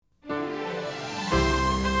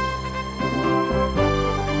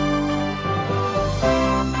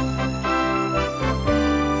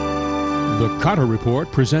The Carter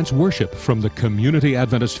Report presents worship from the Community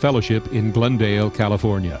Adventist Fellowship in Glendale,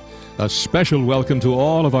 California. A special welcome to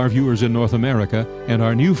all of our viewers in North America and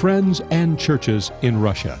our new friends and churches in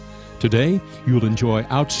Russia. Today, you'll enjoy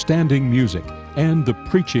outstanding music and the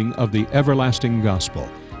preaching of the everlasting gospel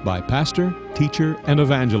by pastor, teacher, and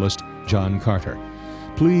evangelist John Carter.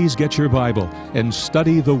 Please get your Bible and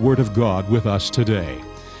study the Word of God with us today.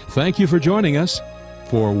 Thank you for joining us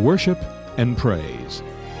for Worship and Praise.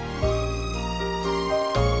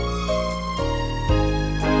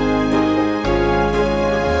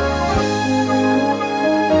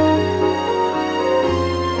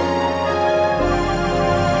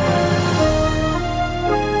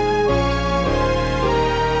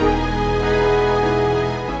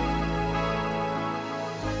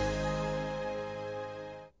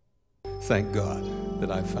 Thank God that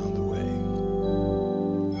I found a way.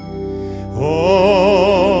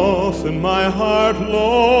 Often my heart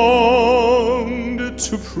longed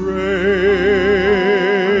to pray,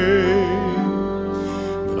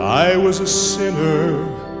 but I was a sinner,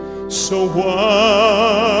 so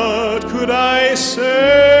what could I say?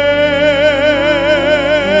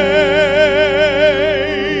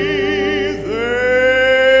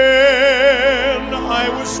 Then I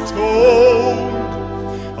was told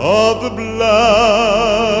of the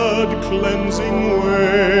blood-cleansing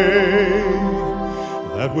way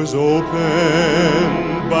that was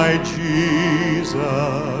opened by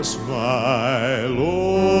Jesus, my Lord.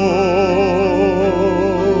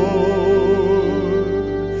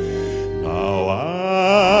 Now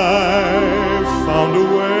I've found a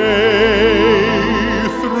way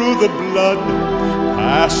through the blood,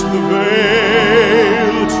 past the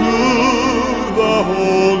veil to the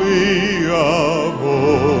Holy of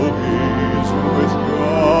Holies with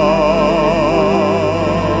God,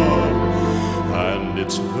 and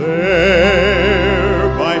it's there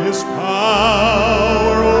by His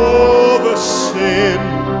power over sin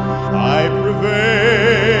I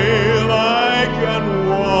prevail. I can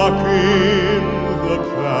walk in the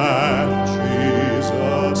path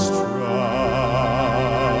Jesus trod.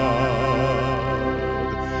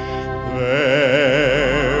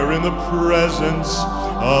 There in the presence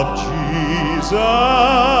of Jesus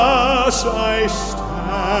I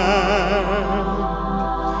stand,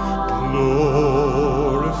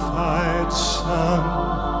 glorified Son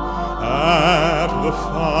at the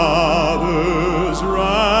Father's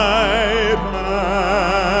right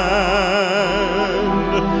hand.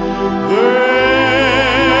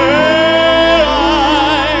 There I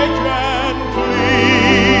can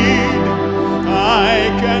plead, I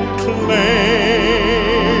can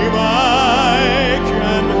claim, I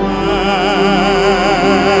can have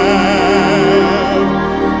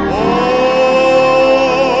all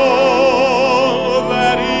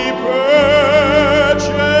that He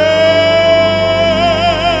purchased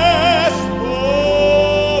for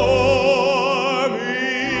me.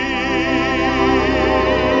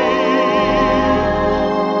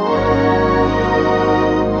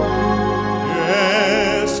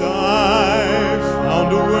 Yes, I found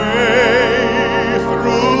a way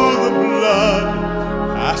through the blood,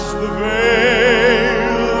 past the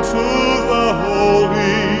veil to the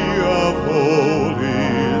Holy of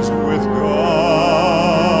Holies with God,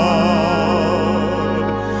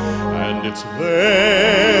 and it's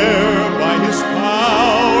there by His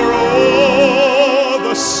power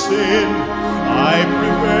over sin I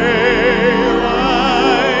prevail. I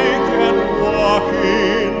can walk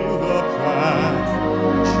in the path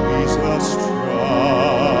Jesus trod.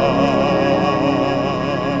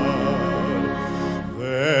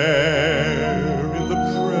 There in the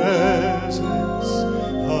presence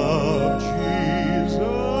of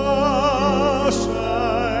Jesus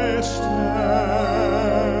I stand,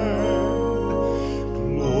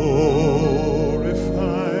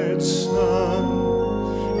 glorified Son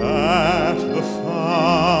at the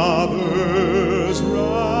Father's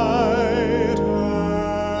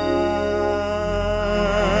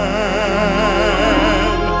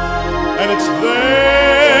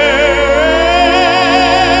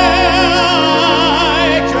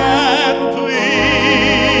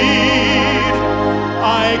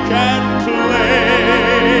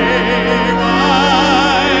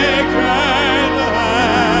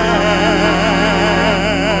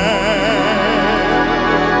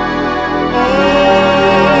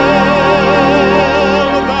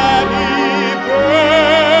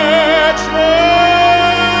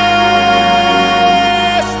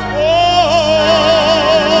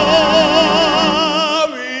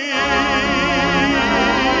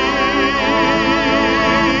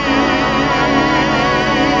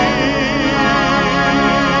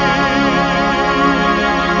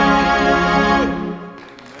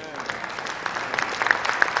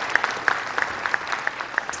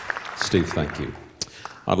Steve, thank you.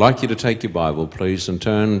 I'd like you to take your Bible, please, and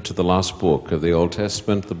turn to the last book of the Old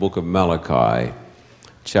Testament, the book of Malachi,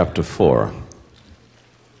 chapter 4.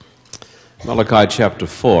 Malachi chapter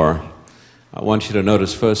 4, I want you to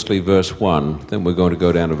notice firstly verse 1, then we're going to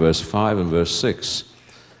go down to verse 5 and verse 6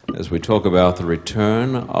 as we talk about the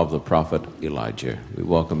return of the prophet Elijah. We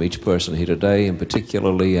welcome each person here today, and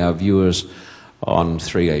particularly our viewers on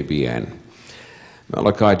 3ABN.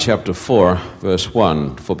 Malachi chapter 4, verse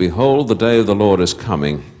 1, "For behold, the day of the Lord is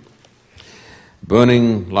coming,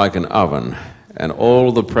 burning like an oven, and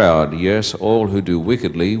all the proud, yes, all who do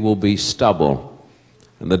wickedly, will be stubble.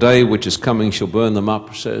 And the day which is coming shall burn them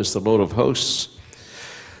up, says the Lord of hosts,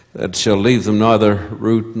 that shall leave them neither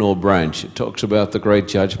root nor branch." It talks about the great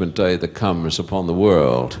judgment day that comes upon the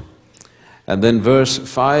world. And then verse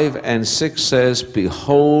 5 and 6 says,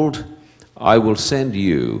 "Behold, I will send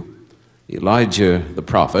you Elijah the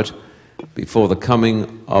prophet before the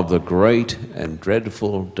coming of the great and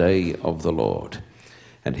dreadful day of the Lord.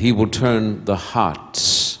 And he will turn the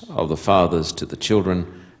hearts of the fathers to the children,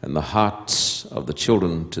 and the hearts of the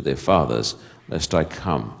children to their fathers, lest I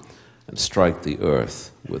come and strike the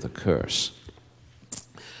earth with a curse."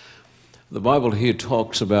 The Bible here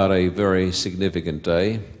talks about a very significant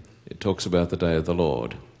day. It talks about the day of the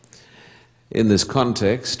Lord. In this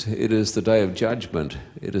context, it is the day of judgment.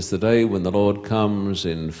 It is the day when the Lord comes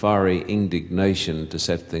in fiery indignation to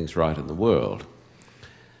set things right in the world.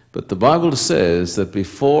 But the Bible says that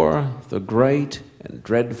before the great and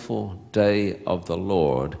dreadful day of the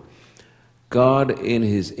Lord, God, in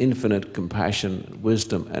his infinite compassion,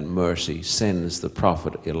 wisdom, and mercy, sends the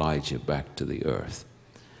prophet Elijah back to the earth.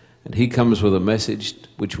 And he comes with a message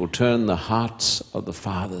which will turn the hearts of the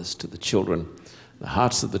fathers to the children, the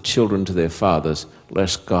hearts of the children to their fathers,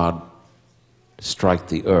 lest God strike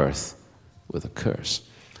the earth with a curse.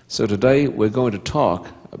 So today we're going to talk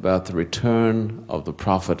about the return of the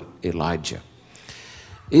prophet Elijah.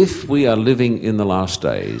 If we are living in the last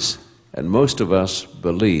days, and most of us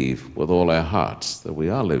believe with all our hearts that we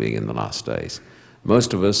are living in the last days,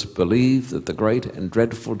 most of us believe that the great and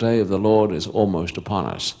dreadful day of the Lord is almost upon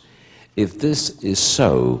us. If this is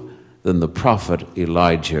so, then the prophet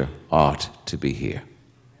Elijah ought to be here.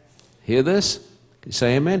 Hear this? Can you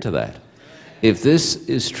say amen to that? If this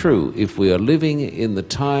is true, if we are living in the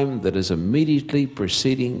time that is immediately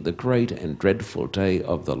preceding the great and dreadful day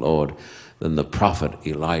of the Lord, then the prophet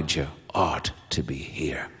Elijah ought to be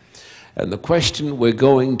here. And the question we're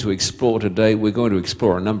going to explore today, we're going to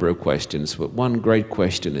explore a number of questions, but one great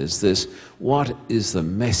question is this: what is the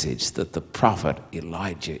message that the prophet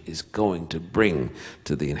Elijah is going to bring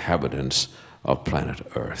to the inhabitants of planet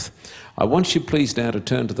Earth? I want you please now to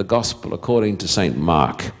turn to the Gospel according to St.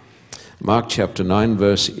 Mark. Mark chapter 9,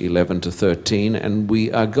 verse 11 to 13, and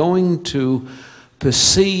we are going to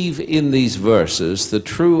perceive in these verses the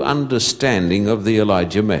true understanding of the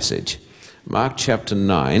Elijah message. Mark chapter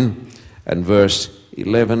 9 and verse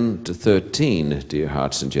 11 to 13, dear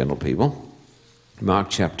hearts and gentle people.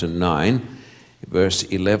 Mark chapter 9, verse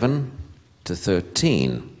 11 to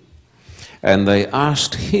 13. "And they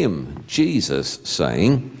asked him," Jesus,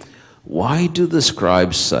 saying, "Why do the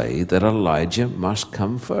scribes say that Elijah must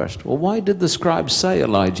come first?" Well, why did the scribes say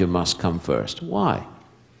Elijah must come first? Why?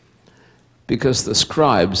 Because the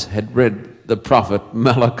scribes had read the prophet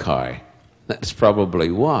Malachi. That's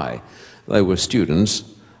probably why. They were students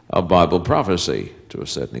of Bible prophecy to a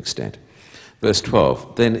certain extent. Verse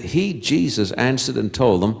 12, "Then he, Jesus, answered and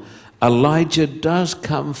told them, Elijah does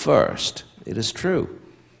come first. It is true.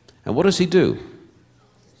 And what does he do?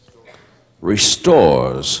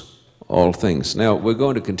 Restores all things." Now, we're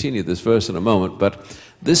going to continue this verse in a moment, but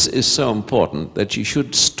this is so important that you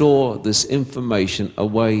should store this information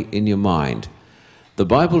away in your mind. The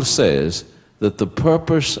Bible says that the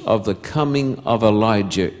purpose of the coming of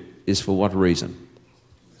Elijah is for what reason?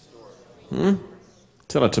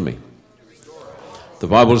 Tell it to me. The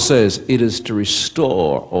Bible says it is to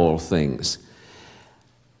restore all things.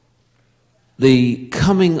 The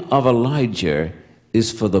coming of Elijah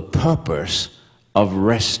is for the purpose of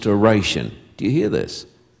restoration. Do you hear this?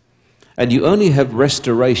 And you only have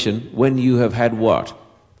restoration when you have had what?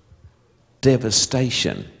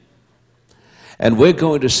 Devastation. And we're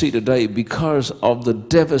going to see today, because of the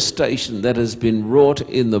devastation that has been wrought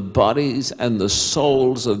in the bodies and the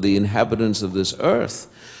souls of the inhabitants of this earth,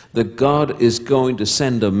 that God is going to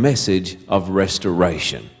send a message of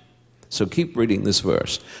restoration. So keep reading this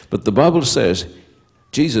verse. But the Bible says,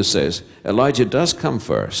 Jesus says, Elijah does come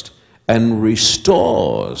first and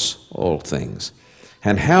restores all things.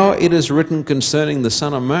 And how it is written concerning the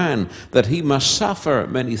Son of Man, that he must suffer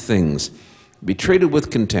many things, be treated with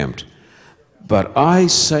contempt, But I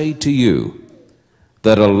say to you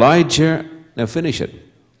that Elijah, now finish it,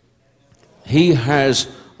 he has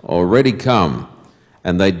already come,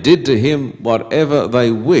 and they did to him whatever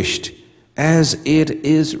they wished, as it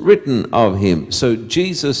is written of him. So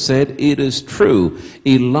Jesus said, it is true.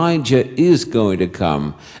 Elijah is going to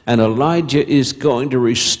come, and Elijah is going to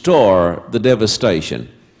restore the devastation.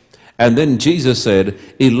 And then Jesus said,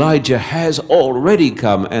 Elijah has already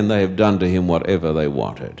come, and they have done to him whatever they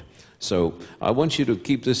wanted. So I want you to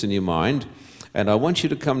keep this in your mind, and I want you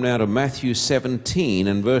to come now to Matthew 17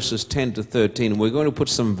 and verses 10 to 13. We're going to put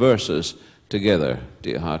some verses together,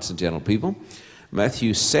 dear hearts and gentle people.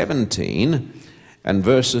 Matthew 17 and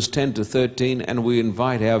verses 10 to 13, and we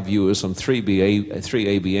invite our viewers on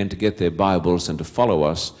 3ABN to get their Bibles and to follow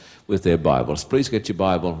us with their Bibles. Please get your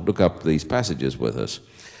Bible, look up these passages with us.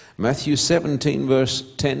 Matthew 17, verse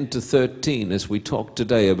 10 to 13, as we talk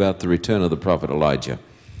today about the return of the prophet Elijah.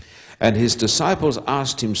 And his disciples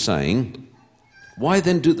asked him, saying, why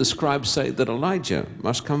then do the scribes say that Elijah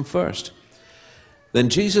must come first? Then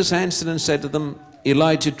Jesus answered and said to them,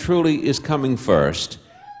 Elijah truly is coming first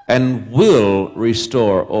and will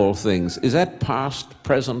restore all things. Is that past,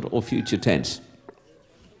 present, or future tense?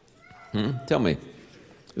 Tell me.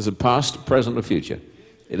 Is it past, present, or future?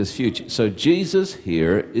 It is future. So Jesus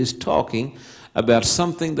here is talking about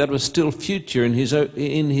something that was still future in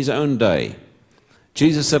his own day.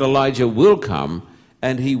 Jesus said Elijah will come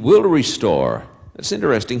and he will restore. That's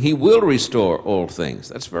interesting. He will restore all things.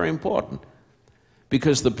 That's very important,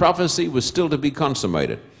 because the prophecy was still to be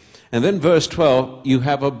consummated. And then verse 12, you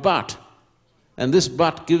have a but. And this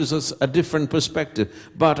but gives us a different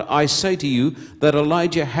perspective. But I say to you that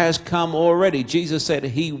Elijah has come already. Jesus said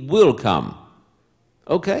he will come.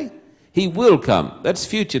 Okay? He will come. That's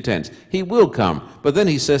future tense. He will come. But then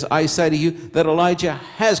he says, I say to you that Elijah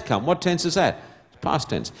has come. What tense is that? Past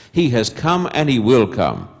tense. He has come and he will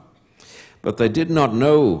come. But they did not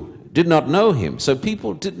know him. So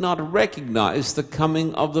people did not recognize the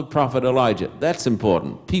coming of the prophet Elijah. That's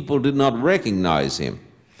important. People did not recognize him.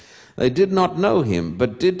 They did not know him,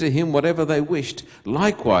 but did to him whatever they wished.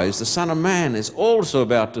 Likewise, the Son of Man is also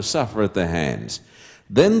about to suffer at their hands.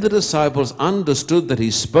 Then the disciples understood that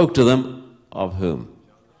he spoke to them of whom?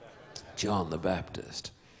 John the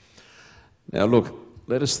Baptist. Now look,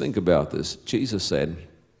 let us think about this. Jesus said,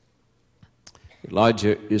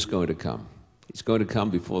 Elijah is going to come. He's going to come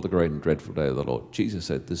before the great and dreadful day of the Lord. Jesus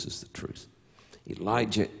said, this is the truth.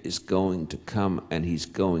 Elijah is going to come and he's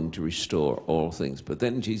going to restore all things. But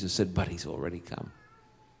then Jesus said, but he's already come.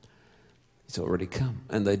 He's already come.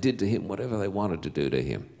 And they did to him whatever they wanted to do to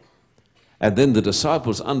him. And then the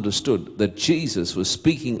disciples understood that Jesus was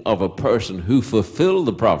speaking of a person who fulfilled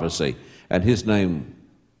the prophecy. And his name,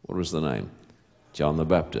 what was the name? John the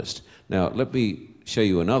Baptist. Now, let me show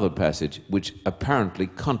you another passage which apparently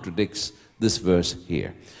contradicts this verse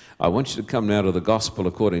here. I want you to come now to the Gospel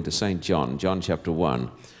according to St. John, John chapter 1,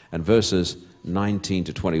 and verses 19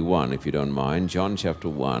 to 21, if you don't mind. John chapter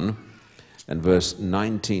 1 and verse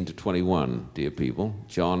 19 to 21, dear people.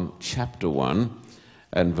 John chapter 1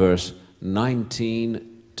 and verse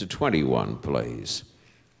 19 to 21, please.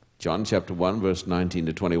 John chapter 1, verse 19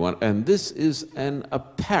 to 21. And this is an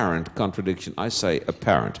apparent contradiction. I say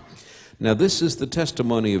apparent. Now, this is the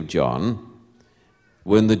testimony of John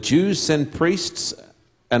when the Jews sent priests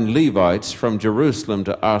and Levites from Jerusalem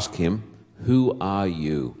to ask him, who are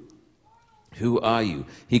you? Who are you?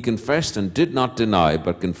 He confessed and did not deny,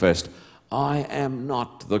 but confessed, I am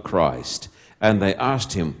not the Christ. And they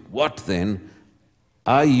asked him, what then?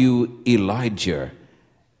 Are you Elijah?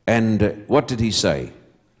 And what did he say?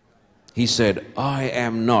 He said, I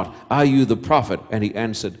am not. Are you the prophet? And he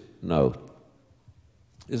answered, no.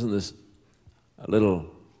 Isn't this a little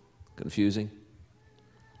confusing?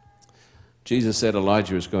 Jesus said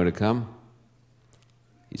Elijah is going to come.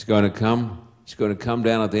 He's going to come. He's going to come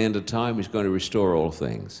down at the end of time. He's going to restore all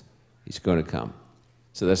things. He's going to come.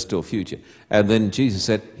 So that's still future. And then Jesus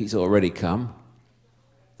said, he's already come.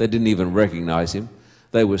 They didn't even recognize him.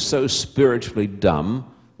 They were so spiritually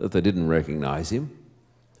dumb that they didn't recognize him.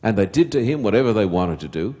 And they did to him whatever they wanted to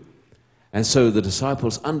do. And so the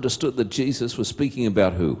disciples understood that Jesus was speaking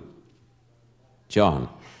about who? John.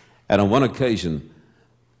 And on one occasion,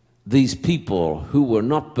 these people who were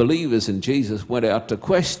not believers in Jesus went out to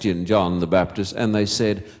question John the Baptist, and they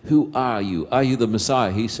said, who are you? Are you the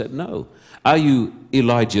Messiah? He said, no. Are you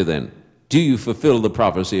Elijah then? Do you fulfill the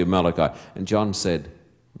prophecy of Malachi? And John said,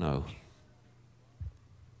 no.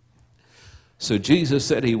 So Jesus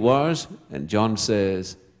said he was, and John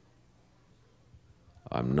says,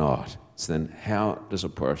 I'm not. So then how does a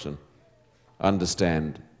person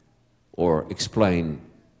understand or explain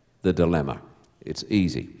the dilemma? It's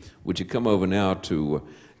easy. Would you come over now to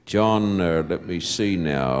John, let me see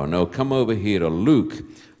now. No, come over here to Luke.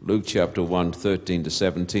 Luke chapter 1, 13 to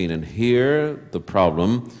 17. And here the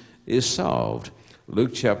problem is solved.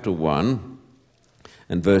 Luke chapter 1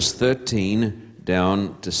 and verse 13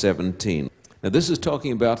 down to 17. Now this is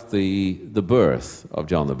talking about the birth of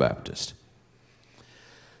John the Baptist.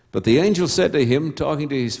 But the angel said to him, talking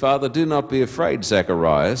to his father, "Do not be afraid,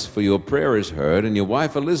 Zacharias, for your prayer is heard, and your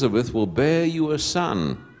wife Elizabeth will bear you a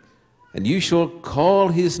son, and you shall call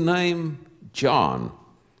his name John.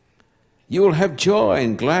 You will have joy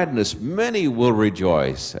and gladness. Many will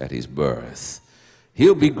rejoice at his birth.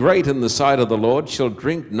 He'll be great in the sight of the Lord, shall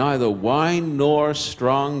drink neither wine nor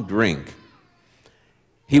strong drink.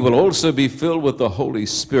 He will also be filled with the Holy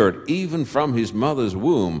Spirit, even from his mother's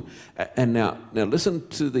womb." And now listen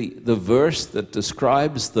to the verse that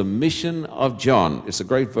describes the mission of John. It's a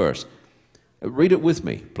great verse. Read it with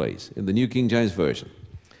me, please, in the New King James Version.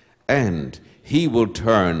 "And he will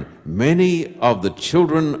turn many of the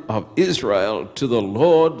children of Israel to the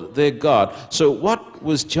Lord their God." So what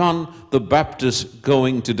was John the Baptist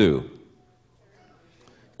going to do?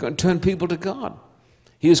 Going to turn people to God.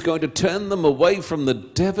 He is going to turn them away from the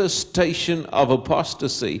devastation of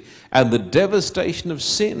apostasy and the devastation of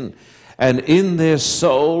sin. And in their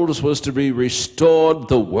souls was to be restored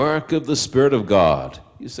the work of the Spirit of God.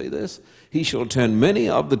 You see this? He shall turn many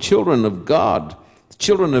of the children of God,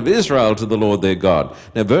 children of Israel, to the Lord their God.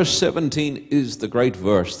 Now verse 17 is the great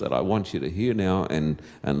verse that I want you to hear now and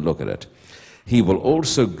look at it. "He will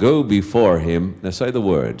also go before him," now say the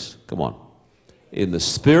words, come on, "in the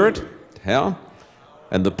spirit," how?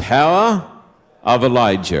 "And the power of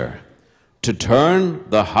Elijah, to turn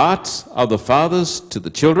the hearts of the fathers to the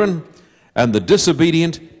children, and the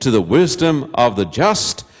disobedient to the wisdom of the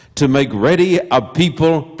just, to make ready a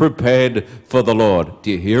people prepared for the Lord."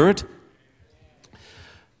 Do you hear it?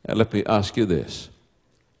 Now let me ask you this.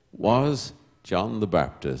 Was John the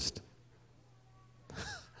Baptist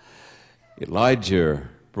Elijah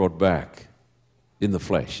brought back in the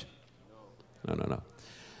flesh? No.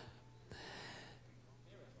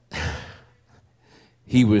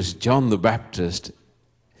 He was John the Baptist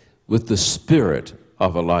with the spirit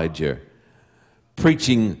of Elijah,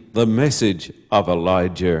 preaching the message of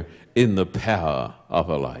Elijah in the power of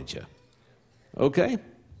Elijah. Okay?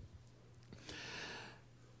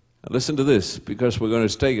 Now listen to this, because we're going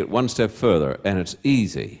to take it one step further, and it's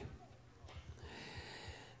easy.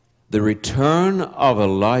 The return of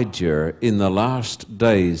Elijah in the last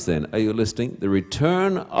days, then, are you listening? The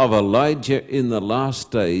return of Elijah in the last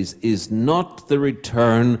days is not the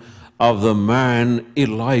return of the man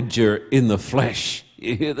Elijah in the flesh.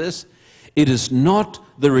 You hear this? It is not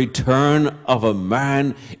the return of a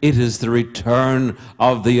man, it is the return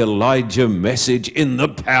of the Elijah message in the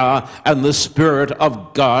power and the Spirit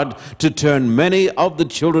of God, to turn many of the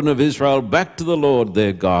children of Israel back to the Lord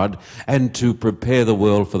their God, and to prepare the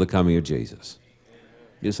world for the coming of Jesus.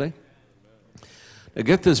 You see? Now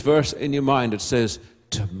get this verse in your mind. It says,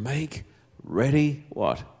 to make ready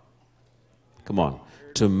what? Come on.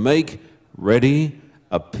 To make ready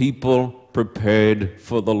a people prepared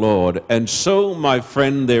for the Lord. And so, my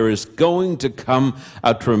friend, there is going to come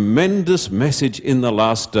a tremendous message in the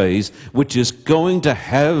last days, which is going to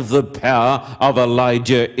have the power of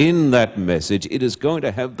Elijah in that message. It is going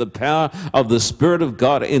to have the power of the Spirit of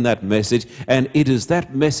God in that message, and it is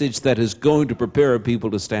that message that is going to prepare a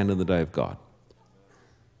people to stand in the day of God.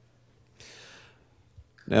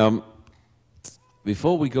 Now,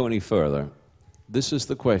 before we go any further, this is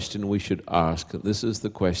the question we should ask. This is the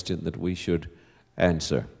question that we should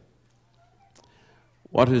answer.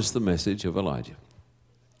 What is the message of Elijah?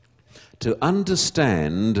 To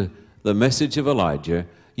understand the message of Elijah,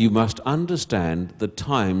 you must understand the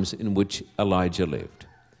times in which Elijah lived.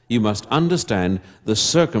 You must understand the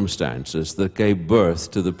circumstances that gave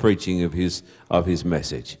birth to the preaching of his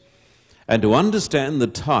message. And to understand the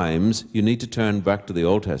times, you need to turn back to the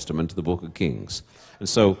Old Testament, to the book of Kings. And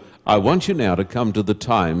so I want you now to come to the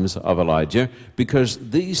times of Elijah, because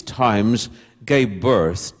these times gave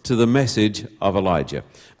birth to the message of Elijah.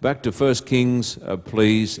 Back to 1 Kings,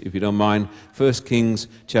 please, if you don't mind. 1 Kings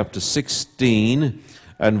chapter 16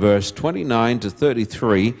 and verse 29 to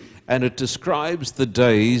 33, and it describes the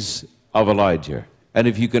days of Elijah. And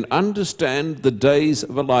if you can understand the days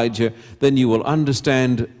of Elijah, then you will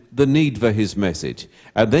understand the need for his message.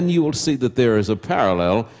 And then you will see that there is a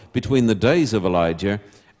parallel between the days of Elijah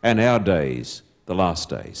and our days, the last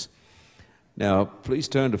days. Now, please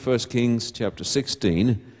turn to 1 Kings chapter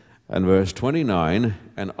 16 and verse 29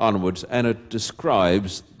 and onwards, and it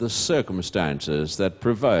describes the circumstances that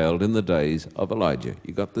prevailed in the days of Elijah.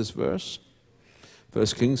 You got this verse? 1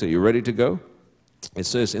 Kings, are you ready to go? It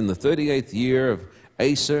says, in the 38th year of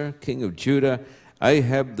Asa, king of Judah,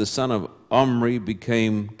 Ahab the son of Omri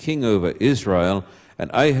became king over Israel, and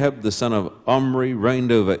Ahab the son of Omri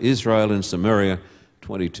reigned over Israel in Samaria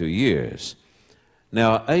 22 years.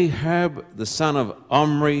 Now Ahab the son of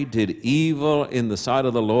Omri did evil in the sight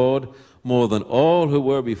of the Lord more than all who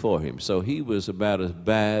were before him. So he was about as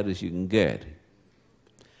bad as you can get.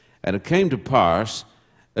 And it came to pass,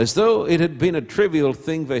 as though it had been a trivial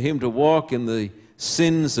thing for him to walk in the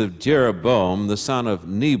sins of Jeroboam, the son of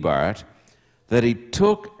Nebat, that he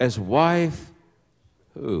took as wife,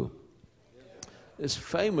 who? This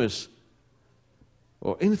famous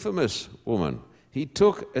or infamous woman. He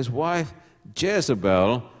took as wife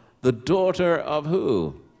Jezebel, the daughter of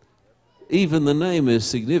who? Even the name is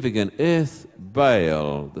significant,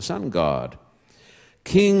 Ethbaal, the sun god,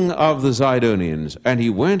 king of the Zidonians. And he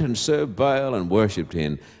went and served Baal and worshipped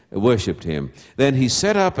him. Then he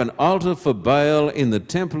set up an altar for Baal in the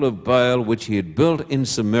temple of Baal, which he had built in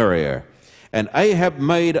Samaria. And Ahab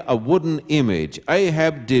made a wooden image.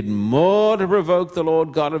 Ahab did more to provoke the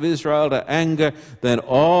Lord God of Israel to anger than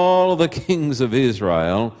all the kings of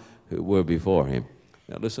Israel who were before him.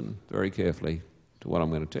 Now listen very carefully to what I'm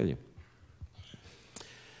going to tell you.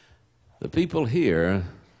 The people here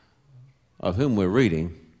of whom we're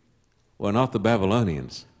reading were not the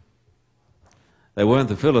Babylonians. They weren't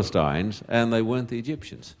the Philistines, and they weren't the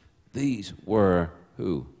Egyptians. These were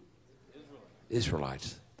who?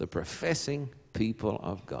 Israelites, the professing people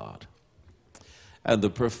of God. And the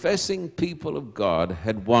professing people of God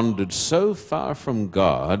had wandered so far from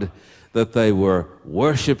God that they were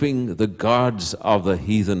worshiping the gods of the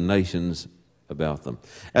heathen nations about them.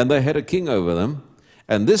 And they had a king over them,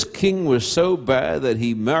 and this king was so bad that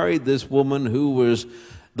he married this woman who was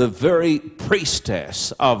the very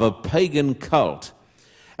priestess of a pagan cult.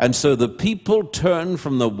 And so the people turned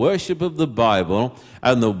from the worship of the Bible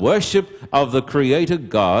and the worship of the Creator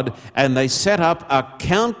God, and they set up a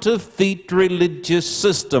counterfeit religious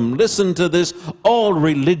system. Listen to this. All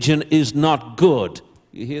religion is not good.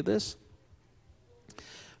 You hear this?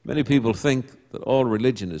 Many people think that all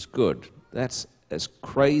religion is good. That's as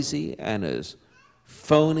crazy and as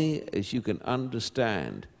phony as you can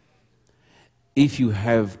understand. If you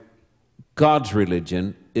have God's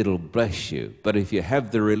religion, it'll bless you. But if you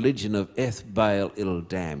have the religion of Ethbaal, it'll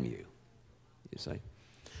damn you. You see?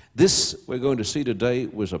 This, we're going to see today,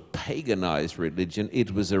 was a paganized religion.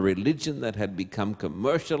 It was a religion that had become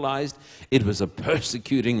commercialized. It was a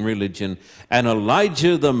persecuting religion. And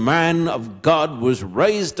Elijah, the man of God, was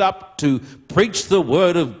raised up to preach the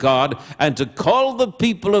word of God and to call the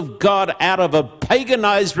people of God out of a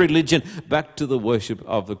paganized religion back to the worship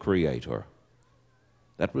of the Creator.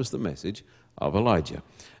 That was the message of Elijah.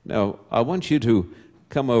 Now, I want you to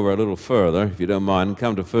come over a little further, if you don't mind,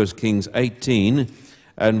 come to 1 Kings 18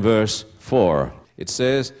 and verse 4. It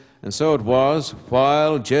says, and so it was,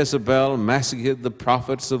 while Jezebel massacred the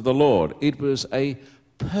prophets of the Lord. It was a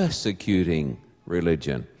persecuting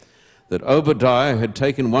religion. That Obadiah had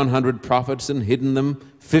taken 100 prophets and hidden them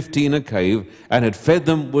 50 in a cave and had fed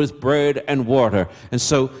them with bread and water. And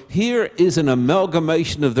so here is an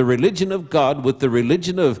amalgamation of the religion of God with the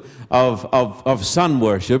religion of sun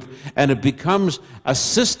worship, and it becomes a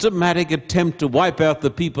systematic attempt to wipe out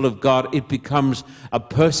the people of God. It becomes a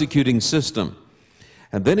persecuting system.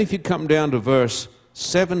 And then if you come down to verse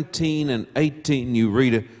 17 and 18, you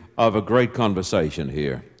read of a great conversation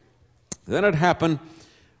here. Then it happened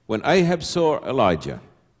when Ahab saw Elijah,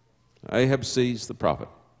 Ahab sees the prophet,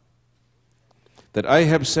 that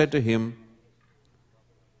Ahab said to him,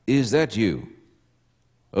 is that you,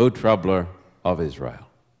 O troubler of Israel?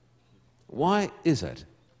 Why is it?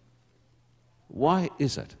 Why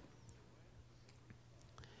is it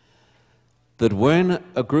that when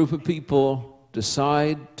a group of people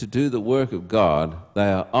decide to do the work of God,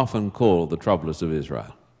 they are often called the troublers of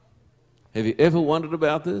Israel? Have you ever wondered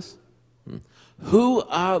about this? Who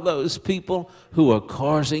are those people who are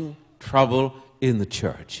causing trouble in the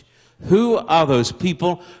church? Who are those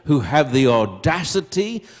people who have the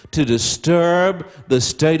audacity to disturb the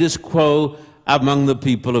status quo among the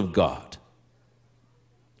people of God?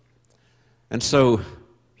 And so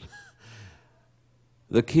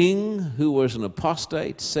the king, who was an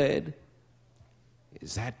apostate, said,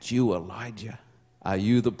 is that you, Elijah? Are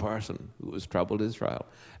you the person who has troubled Israel?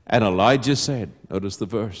 And Elijah said, notice the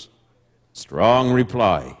verse, strong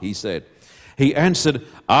reply, he said. He answered,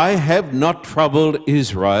 I have not troubled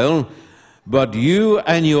Israel, but you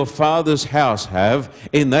and your father's house have,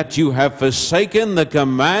 in that you have forsaken the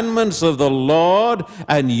commandments of the Lord,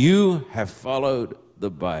 and you have followed the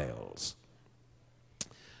Baals.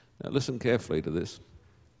 Now listen carefully to this.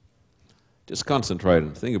 Just concentrate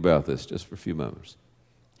and think about this just for a few moments.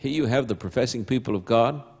 Here you have the professing people of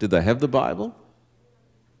God. Did they have the Bible?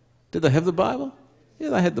 Did they have the Bible? Yeah,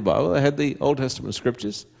 they had the Bible. They had the Old Testament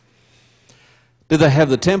scriptures. Did they have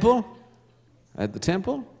the temple? They had the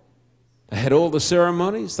temple. They had all the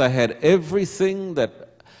ceremonies. They had everything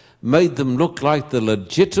that made them look like the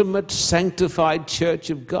legitimate, sanctified church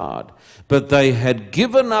of God. But they had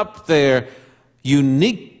given up their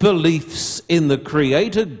unique beliefs in the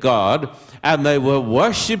Creator God, and they were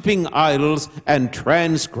worshipping idols and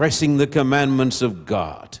transgressing the commandments of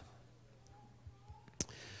God.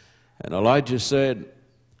 And Elijah said,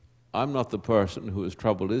 I'm not the person who has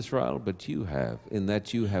troubled Israel, but you have, in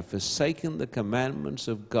that you have forsaken the commandments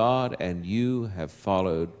of God and you have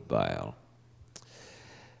followed Baal.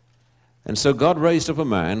 And so God raised up a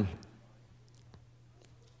man,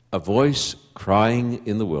 a voice crying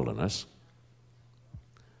in the wilderness,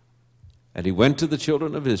 and he went to the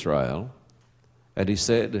children of Israel and he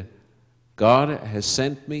said, God has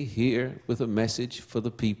sent me here with a message for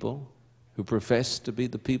the people who profess to be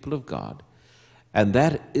the people of God. And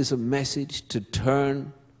that is a message to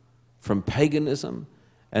turn from paganism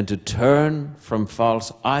and to turn from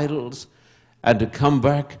false idols and to come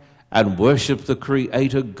back and worship the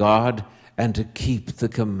Creator God and to keep the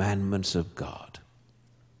commandments of God.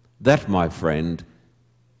 That, my friend,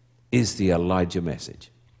 is the Elijah message.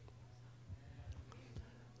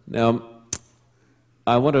 Now,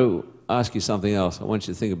 I want to ask you something else. I want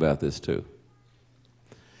you to think about this too.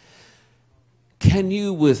 Can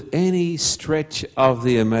you, with any stretch of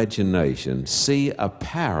the imagination, see a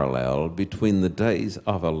parallel between the days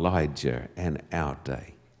of Elijah and our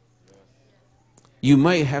day? You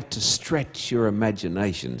may have to stretch your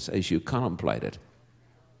imaginations as you contemplate it.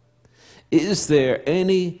 Is there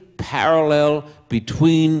any parallel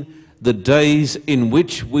between the days in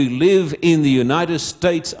which we live in the United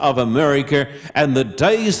States of America and the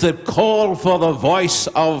days that call for the voice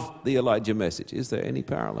of the Elijah message? Is there any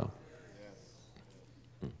parallel?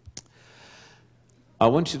 I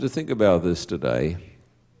want you to think about this today.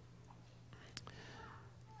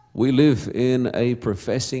 We live in a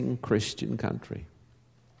professing Christian country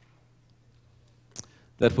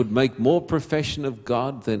that would make more profession of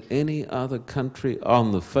God than any other country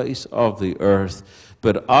on the face of the earth.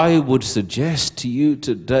 But I would suggest to you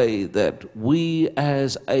today that we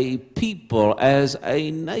as a people, as a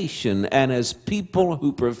nation, and as people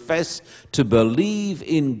who profess to believe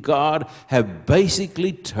in God have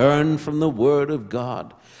basically turned from the Word of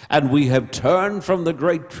God. And we have turned from the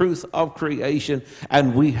great truth of creation,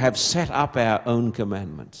 and we have set up our own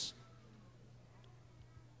commandments.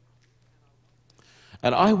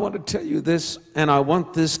 And I want to tell you this, and I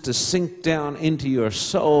want this to sink down into your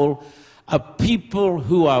soul. A people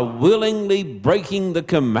who are willingly breaking the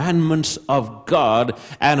commandments of God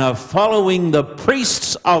and are following the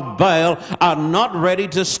priests of Baal are not ready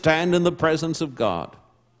to stand in the presence of God.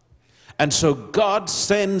 And so God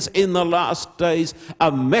sends in the last days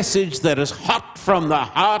a message that is hot from the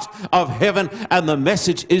heart of heaven, and the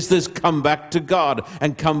message is this: come back to God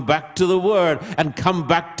and come back to the Word and come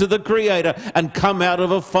back to the Creator and come out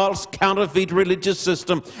of a false counterfeit religious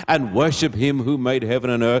system and worship Him who made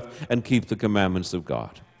heaven and earth and keep the commandments of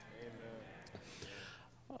God.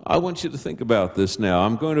 I want you to think about this now.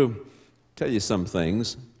 I'm going to tell you some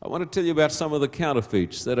things. I want to tell you about some of the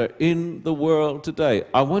counterfeits that are in the world today.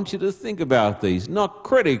 I want you to think about these, not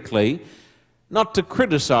critically, not to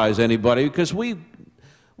criticize anybody, because we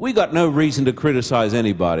got no reason to criticize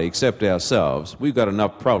anybody except ourselves. We've got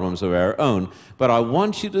enough problems of our own. But I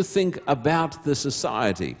want you to think about the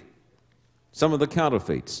society. Some of the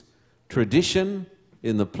counterfeits. Tradition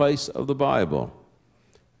in the place of the Bible.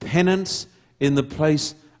 Penance in the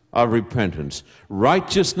place of repentance.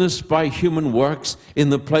 Righteousness by human works in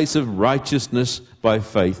the place of righteousness by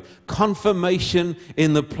faith. Confirmation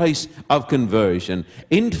in the place of conversion.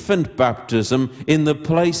 Infant baptism in the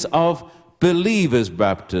place of believer's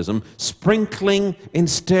baptism. Sprinkling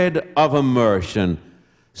instead of immersion.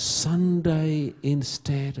 Sunday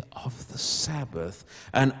instead of the Sabbath,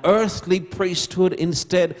 an earthly priesthood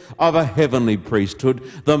instead of a heavenly priesthood,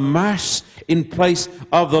 the Mass in place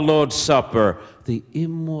of the Lord's Supper, the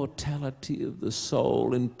immortality of the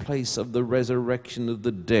soul in place of the resurrection of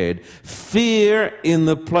the dead, fear in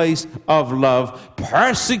the place of love,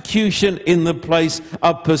 persecution in the place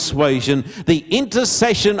of persuasion, the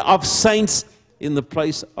intercession of saints in the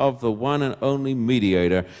place of the one and only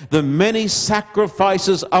mediator, the many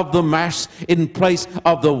sacrifices of the Mass in place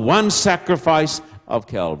of the one sacrifice of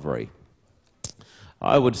Calvary.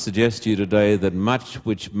 I would suggest to you today that much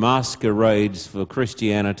which masquerades for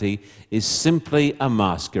Christianity is simply a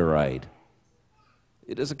masquerade.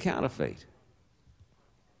 It is a counterfeit.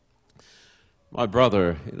 My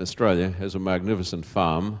brother in Australia has a magnificent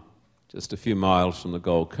farm just a few miles from the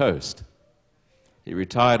Gold Coast. He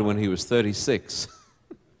retired when he was 36.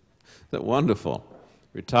 Isn't that wonderful?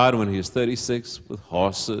 Retired when he was 36 with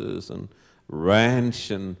horses and ranch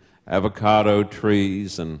and avocado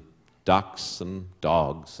trees and ducks and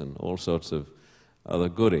dogs and all sorts of other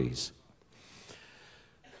goodies.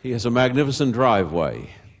 He has a magnificent driveway,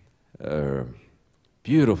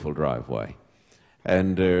 beautiful driveway.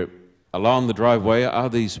 And along the driveway are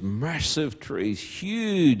these massive trees,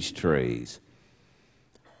 huge trees.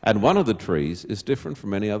 And one of the trees is different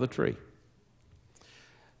from any other tree.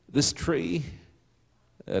 This tree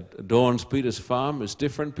that adorns Peter's farm is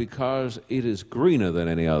different because it is greener than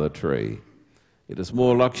any other tree. It is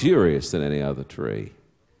more luxurious than any other tree.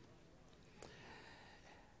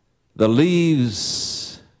 The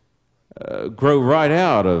leaves grow right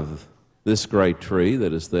out of this great tree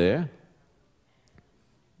that is there,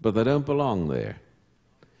 but they don't belong there.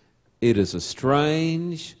 It is a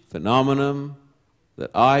strange phenomenon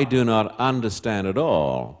that I do not understand at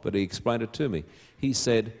all, but he explained it to me. He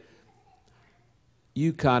said,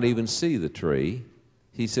 you can't even see the tree.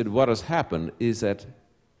 He said, what has happened is that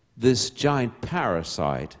this giant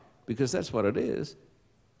parasite, because that's what it is,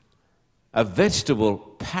 a vegetable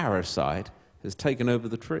parasite has taken over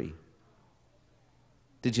the tree.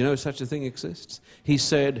 Did you know such a thing exists? He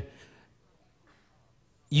said,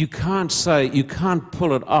 you can't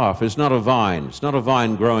pull it off. It's not a vine. It's not a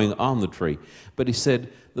vine growing on the tree. But he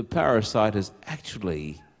said the parasite has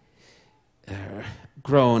actually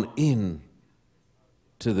grown in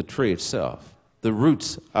to the tree itself. The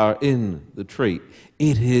roots are in the tree.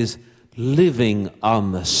 It is living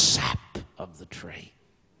on the sap of the tree.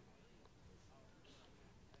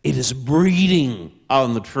 It is breeding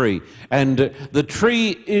on the tree. And the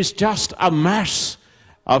tree is just a mass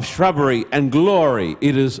of shrubbery and glory.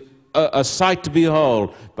 It is a sight to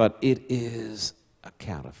behold, but it is a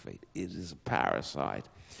counterfeit. It is a parasite.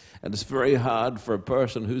 And it's very hard for a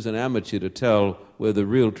person who's an amateur to tell where the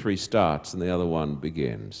real tree starts and the other one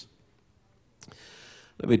begins.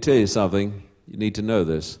 Let me tell you something. You need to know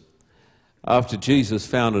this. After Jesus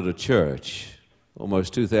founded a church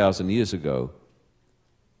almost 2,000 years ago,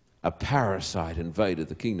 a parasite invaded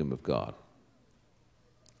the kingdom of God.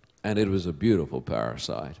 And it was a beautiful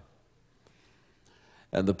parasite.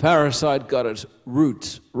 And the parasite got its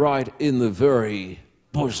roots right in the very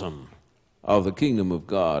bosom of the kingdom of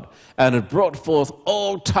God. And it brought forth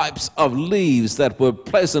all types of leaves that were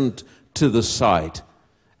pleasant to the sight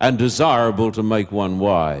and desirable to make one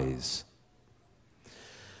wise.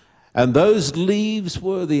 And those leaves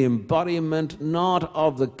were the embodiment not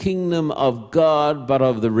of the kingdom of God, but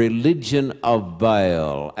of the religion of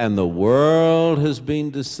Baal. And the world has been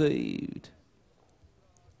deceived.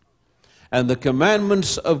 And the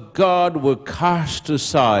commandments of God were cast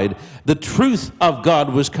aside. The truth of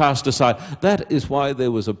God was cast aside. That is why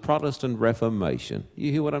there was a Protestant Reformation.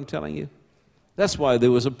 You hear what I'm telling you? That's why there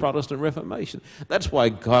was a Protestant Reformation. That's why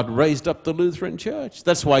God raised up the Lutheran Church.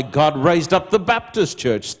 That's why God raised up the Baptist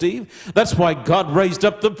Church, Steve. That's why God raised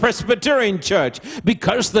up the Presbyterian Church.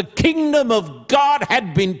 Because the kingdom of God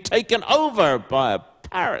had been taken over by a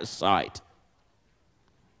parasite.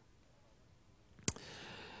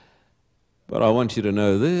 But I want you to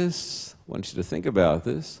know this. I want you to think about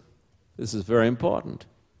this. This is very important.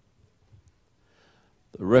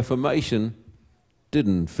 The Reformation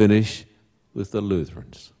didn't finish with the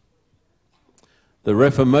Lutherans. The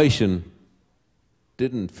Reformation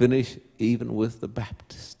didn't finish even with the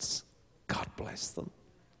Baptists. God bless them.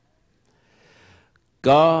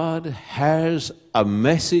 God has a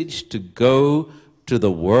message to go to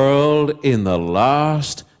the world in the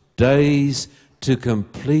last days to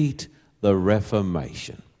complete the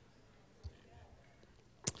Reformation.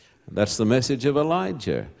 And that's the message of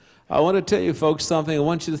Elijah. I want to tell you folks something. I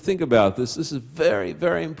want you to think about this. This is very,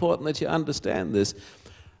 very important that you understand this.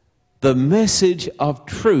 The message of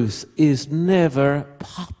truth is never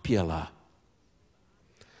popular.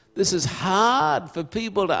 This is hard for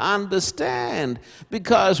people to understand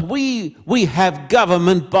because we have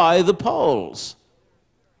government by the polls.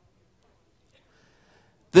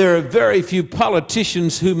 There are very few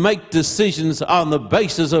politicians who make decisions on the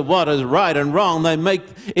basis of what is right and wrong. They make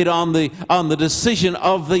it on the decision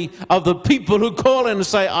of the people who call in and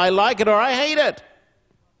say, I like it or I hate it.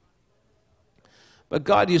 But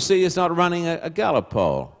God, you see, is not running a Gallup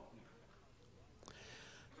poll.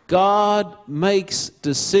 God makes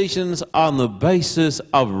decisions on the basis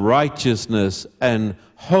of righteousness and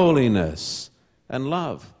holiness and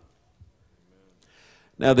love.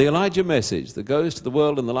 Now, the Elijah message that goes to the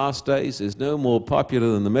world in the last days is no more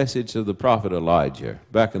popular than the message of the prophet Elijah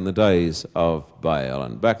back in the days of Baal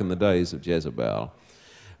and back in the days of Jezebel.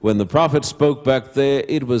 When the prophet spoke back there,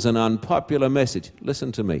 it was an unpopular message.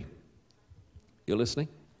 Listen to me. You listening?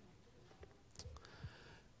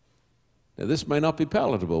 Now, this may not be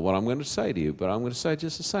palatable, what I'm going to say to you, but I'm going to say it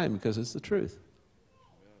just the same because it's the truth.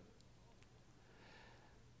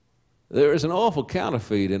 There is an awful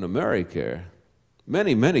counterfeit in America,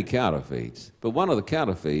 many, many counterfeits, but one of the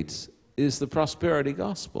counterfeits is the prosperity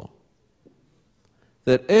gospel.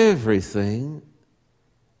 That everything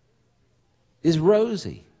is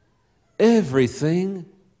rosy. Everything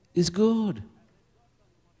is good.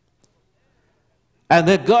 And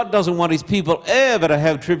that God doesn't want his people ever to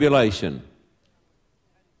have tribulation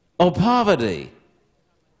or poverty.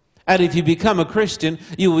 And if you become a Christian,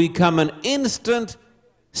 you will become an instant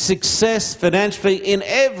success financially in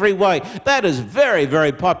every way. That is very,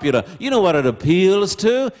 very popular. You know what it appeals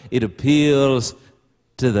to? It appeals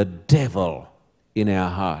to the devil in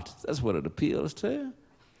our hearts. That's what it appeals to.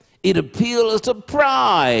 It appeals to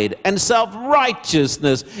pride and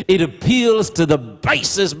self-righteousness. It appeals to the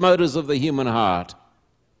basest motives of the human heart.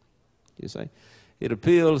 You see? It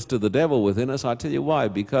appeals to the devil within us. I tell you why.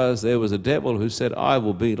 Because there was a devil who said, I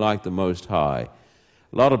will be like the Most High.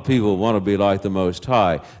 A lot of people want to be like the Most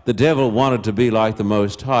High. The devil wanted to be like the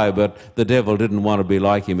Most High, but the devil didn't want to be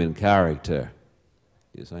like him in character.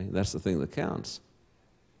 You see? That's the thing that counts.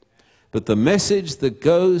 But the message that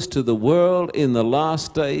goes to the world in the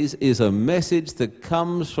last days is a message that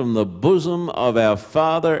comes from the bosom of our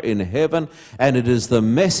Father in heaven, and it is the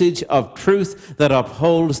message of truth that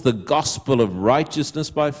upholds the gospel of righteousness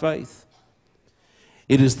by faith.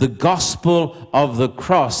 It is the gospel of the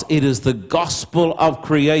cross. It is the gospel of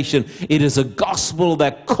creation. It is a gospel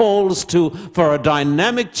that calls for a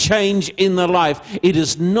dynamic change in the life. It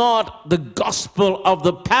is not the gospel of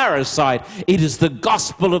the parasite. It is the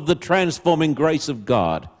gospel of the transforming grace of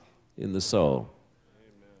God in the soul.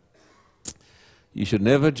 Amen. You should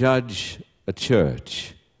never judge a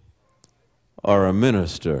church or a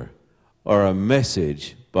minister or a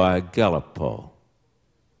message by a Gallup poll.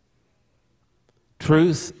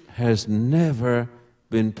 Truth has never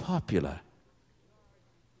been popular.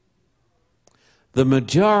 The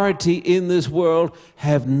majority in this world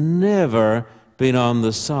have never been on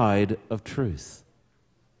the side of truth,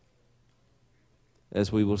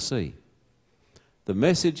 as we will see. The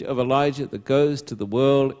message of Elijah that goes to the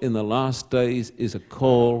world in the last days is a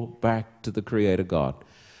call back to the Creator God.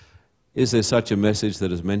 Is there such a message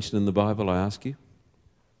that is mentioned in the Bible, I ask you?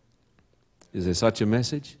 Is there such a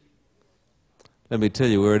message? Let me tell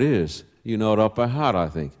you where it is. You know it off by heart, I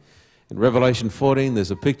think. In Revelation 14,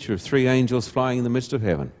 there's a picture of 3 angels flying in the midst of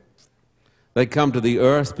heaven. They come to the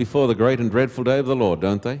earth before the great and dreadful day of the Lord,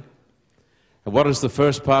 don't they? And what is the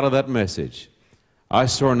first part of that message? I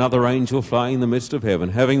saw another angel flying in the midst of heaven,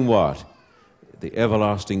 having what? The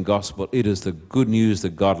everlasting gospel. It is the good news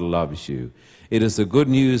that God loves you. It is the good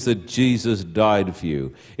news that Jesus died for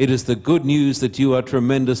you. It is the good news that you are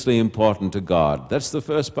tremendously important to God. That's the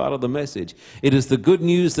first part of the message. It is the good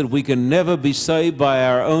news that we can never be saved by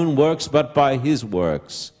our own works, but by His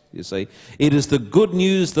works. You see, it is the good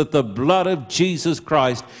news that the blood of Jesus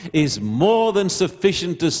Christ is more than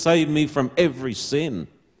sufficient to save me from every sin.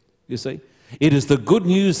 You see, it is the good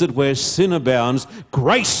news that where sin abounds,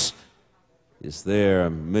 grace is there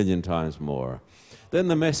 1,000,000 times more. Then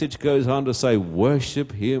the message goes on to say,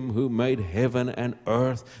 worship Him who made heaven and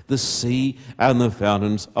earth, the sea, and the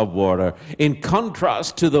fountains of water. In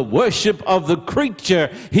contrast to the worship of the creature,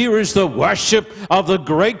 here is the worship of the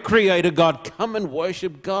great Creator God. Come and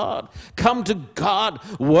worship God. Come to God.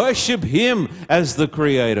 Worship Him as the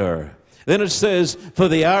Creator. Then it says, for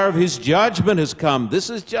the hour of His judgment has come.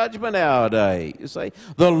 This is judgment hour day. You see,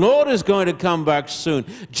 the Lord is going to come back soon.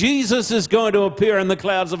 Jesus is going to appear in the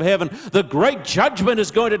clouds of heaven. The great judgment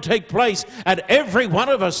is going to take place, and every one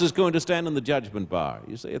of us is going to stand in the judgment bar.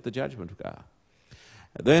 You see, at the judgment bar.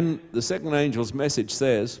 And then the second angel's message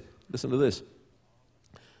says, listen to this.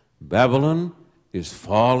 Babylon is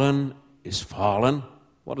fallen, is fallen.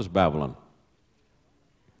 What is Babylon?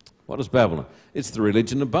 What is Babylon? It's the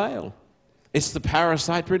religion of Baal. It's the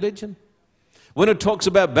parasite religion. When it talks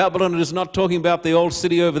about Babylon, it is not talking about the old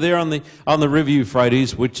city over there on the River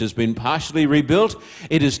Euphrates, which has been partially rebuilt.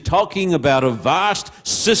 It is talking about a vast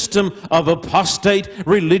system of apostate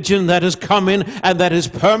religion that has come in and that has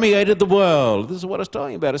permeated the world. This is what it's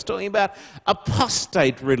talking about. It's talking about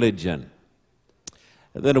apostate religion.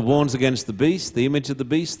 And then it warns against the beast, the image of the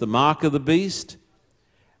beast, the mark of the beast.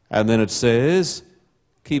 And then it says,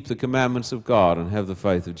 keep the commandments of God and have the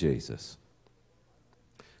faith of Jesus.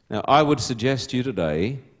 Now, I would suggest to you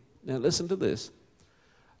today, now listen to this.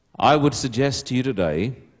 I would suggest to you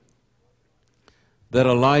today that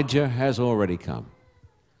Elijah has already come.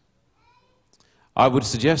 I would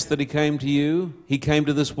suggest that he came to you, he came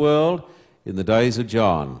to this world in the days of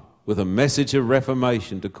John with a message of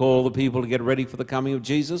reformation to call the people to get ready for the coming of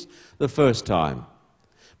Jesus the first time.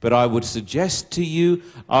 But I would suggest to you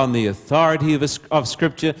on the authority of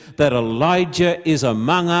Scripture that Elijah is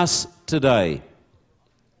among us today.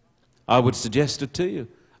 I would suggest it to you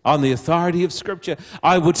on the authority of Scripture.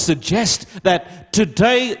 I would suggest that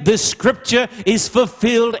today this Scripture is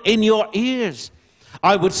fulfilled in your ears.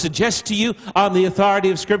 I would suggest to you on the authority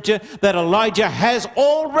of Scripture that Elijah has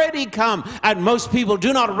already come, and most people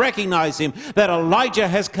do not recognize him, that Elijah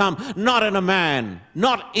has come not in a man,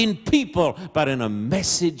 not in people, but in a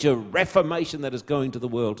message of reformation that is going to the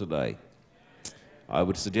world today. I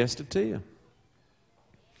would suggest it to you.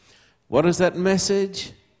 What is that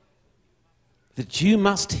message? That you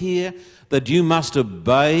must hear, that you must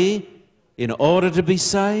obey in order to be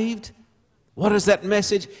saved? What is that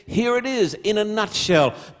message? Here it is in a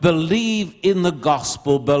nutshell. Believe in the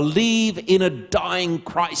gospel. Believe in a dying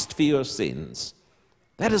Christ for your sins.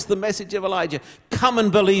 That is the message of Elijah. Come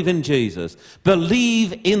and believe in Jesus.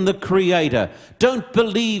 Believe in the Creator. Don't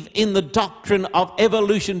believe in the doctrine of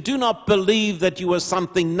evolution. Do not believe that you are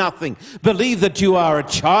something nothing. Believe that you are a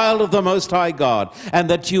child of the Most High God and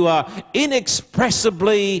that you are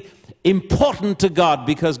inexpressibly important to God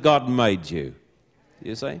because God made you.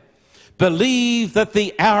 You see? Believe that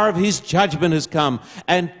the hour of his judgment has come,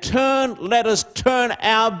 and let us turn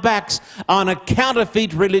our backs on a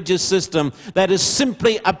counterfeit religious system that is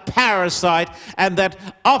simply a parasite and that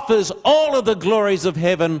offers all of the glories of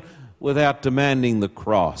heaven without demanding the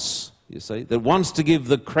cross. You see, that wants to give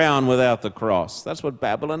the crown without the cross. That's what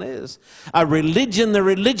Babylon is. A religion, the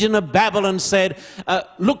religion of Babylon said,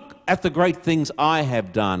 look at the great things I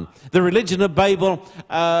have done. The religion of Babel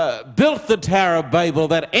built the Tower of Babel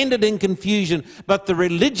that ended in confusion, but the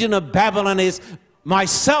religion of Babylon is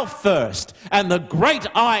myself first, and the great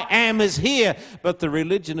I am is here. But the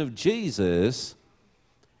religion of Jesus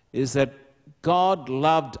is that God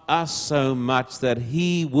loved us so much that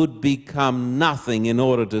he would become nothing in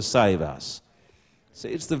order to save us. See,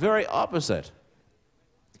 it's the very opposite.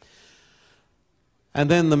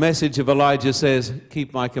 And then the message of Elijah says,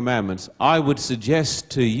 keep my commandments. I would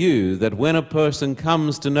suggest to you that when a person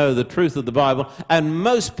comes to know the truth of the Bible, and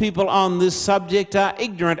most people on this subject are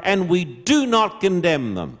ignorant, and we do not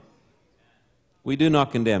condemn them. We do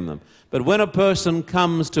not condemn them. But when a person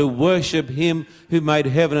comes to worship him who made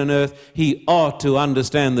heaven and earth, he ought to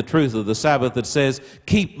understand the truth of the Sabbath that says,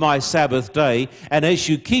 keep my Sabbath day. And as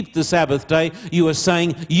you keep the Sabbath day, you are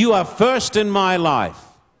saying, you are first in my life.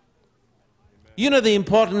 You know the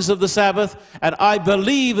importance of the Sabbath, and I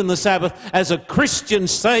believe in the Sabbath as a Christian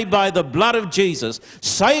saved by the blood of Jesus,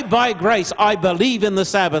 saved by grace. I believe in the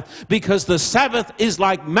Sabbath because the Sabbath is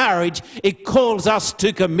like marriage. It calls us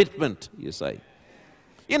to commitment, you see.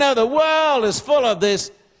 You know, the world is full of this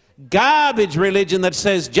garbage religion that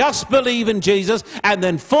says just believe in Jesus and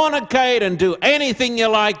then fornicate and do anything you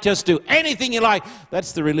like, just do anything you like.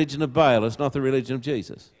 That's the religion of Baal. It's not the religion of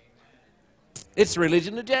Jesus. It's the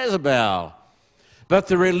religion of Jezebel. But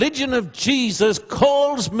the religion of Jesus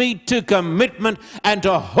calls me to commitment and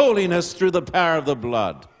to holiness through the power of the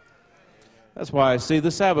blood. That's why I see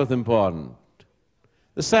the Sabbath important.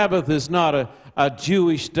 The Sabbath is not a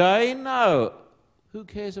Jewish day. No. Who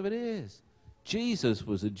cares if it is? Jesus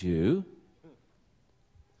was a Jew.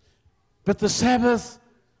 But the Sabbath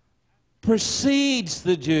precedes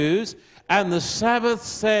the Jews, and the Sabbath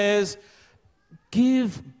says,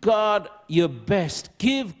 give God your best.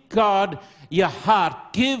 Give God your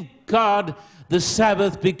heart. Give God the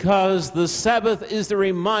Sabbath, because the Sabbath is the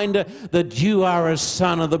reminder that you are a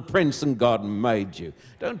son of the Prince and God made you.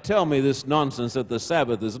 Don't tell me this nonsense that the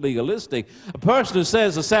Sabbath is legalistic. A person who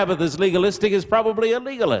says the Sabbath is legalistic is probably a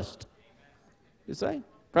legalist. You say?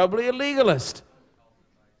 Probably a legalist.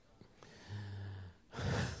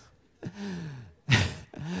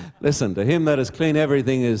 Listen, to him that is clean,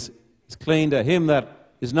 everything is clean. To him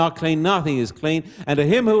that is not clean, nothing is clean. And to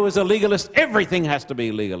him who is a legalist, everything has to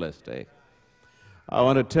be legalistic. I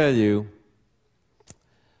want to tell you,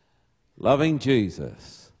 loving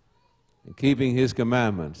Jesus and keeping his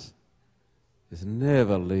commandments is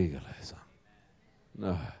never legalism.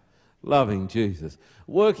 No. Loving Jesus,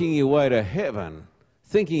 working your way to heaven,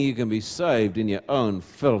 thinking you can be saved in your own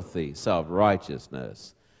filthy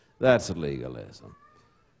self-righteousness, that's legalism.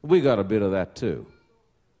 We got a bit of that too.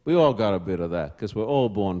 We all got a bit of that because we're all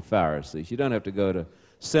born Pharisees. You don't have to go to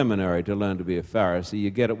seminary to learn to be a Pharisee. You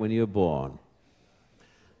get it when you're born.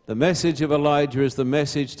 The message of Elijah is the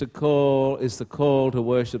message the call to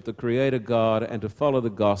worship the Creator God and to follow the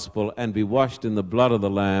gospel and be washed in the blood of the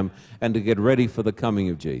Lamb and to get ready for the coming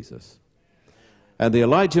of Jesus. And the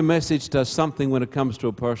Elijah message does something when it comes to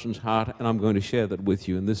a person's heart, and I'm going to share that with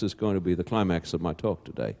you, and this is going to be the climax of my talk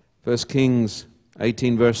today. 1 Kings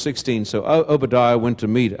 18, verse 16. So Obadiah went to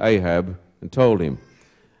meet Ahab and told him.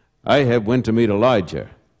 Ahab went to meet Elijah.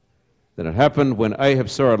 Then it happened when Ahab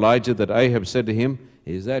saw Elijah that Ahab said to him,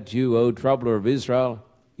 "Is that you, O troubler of Israel?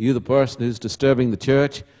 You the person who's disturbing the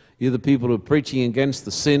church? You the people who are preaching against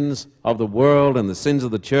the sins of the world and the sins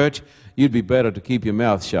of the church? You'd be better to keep your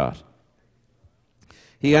mouth shut."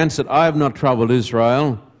 He answered, "I have not troubled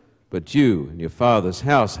Israel, but you and your father's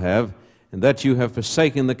house have, and that you have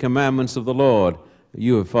forsaken the commandments of the Lord.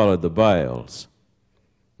 You have followed the Baals."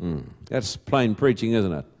 That's plain preaching,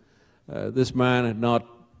 isn't it? This man had not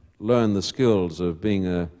learned the skills of being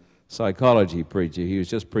a psychology preacher. He was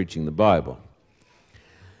just preaching the Bible.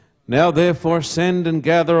 "Now therefore send and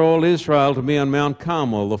gather all Israel to me on Mount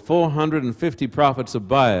Carmel, the 450 prophets of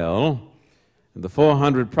Baal, and the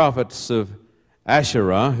 400 prophets of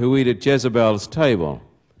Asherah who eat at Jezebel's table."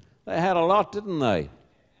 They had a lot, didn't they?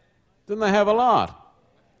 Didn't they have a lot?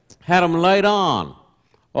 Had them laid on,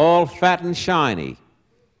 all fat and shiny.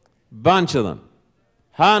 Bunch of them,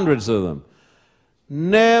 hundreds of them.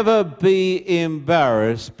 Never be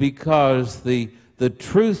embarrassed because the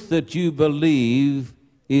truth that you believe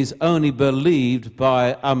is only believed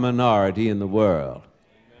by a minority in the world.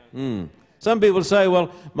 Some people say, well,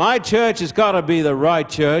 my church has got to be the right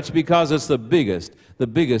church because it's the biggest. The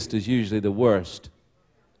biggest is usually the worst.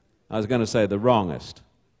 I was going to say the wrongest.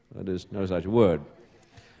 There's no such word.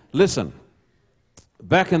 Listen,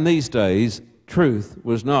 back in these days, truth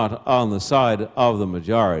was not on the side of the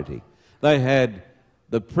majority. They had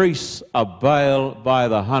the priests of Baal by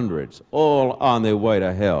the hundreds, all on their way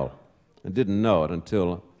to hell, and didn't know it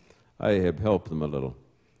until Ahab helped them a little.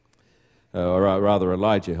 Or rather,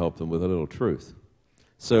 Elijah helped them with a little truth.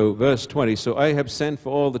 So, verse 20, so Ahab sent for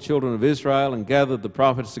all the children of Israel and gathered the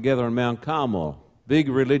prophets together on Mount Carmel. Big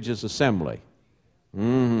religious assembly.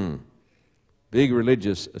 Big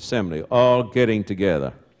religious assembly, all getting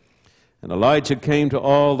together. And Elijah came to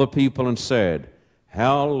all the people and said,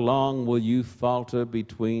 "How long will you falter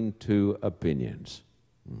between two opinions?"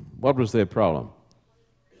 What was their problem?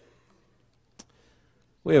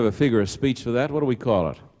 We have a figure of speech for that. What do we call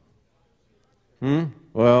it?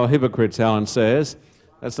 Well, hypocrites, Alan says.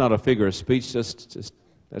 That's not a figure of speech.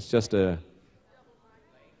 That's just a...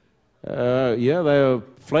 yeah, they were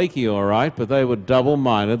flaky, all right, but they were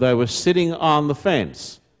double-minded. They were sitting on the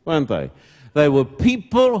fence, weren't they? They were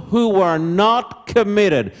people who were not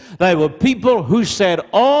committed. They were people who said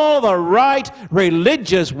all the right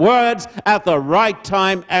religious words at the right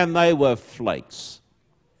time, and they were flakes.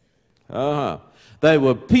 They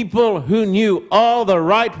were people who knew all the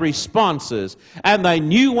right responses, and they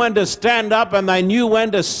knew when to stand up and they knew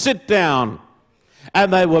when to sit down.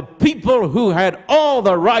 And they were people who had all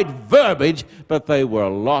the right verbiage, but they were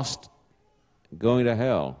lost, going to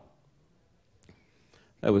hell.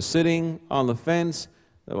 They were sitting on the fence.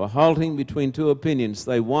 They were halting between two opinions.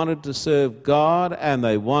 They wanted to serve God and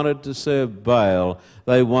they wanted to serve Baal.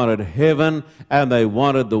 They wanted heaven and they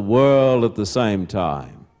wanted the world at the same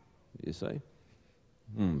time. You see?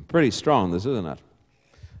 Pretty strong, this, isn't it?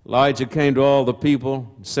 Elijah came to all the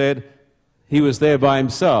people and said he was there by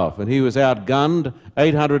himself and he was outgunned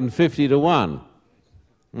 850 to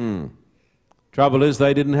 1. Trouble is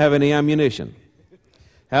they didn't have any ammunition.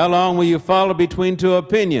 How long will you follow between two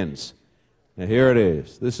opinions? Now here it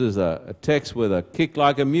is. This is a text with a kick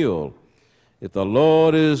like a mule. If the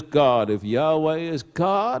Lord is God, if Yahweh is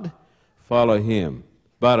God, follow him.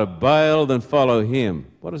 But if Baal, then follow him.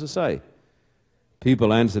 What does it say?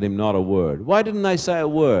 People answered him not a word. Why didn't they say a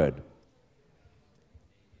word?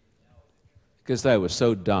 Because they were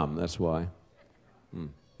so dumb, that's why.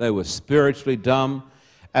 They were spiritually dumb,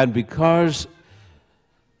 and because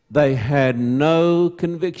they had no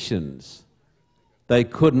convictions, they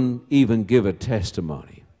couldn't even give a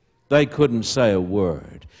testimony. They couldn't say a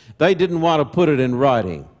word. They didn't want to put it in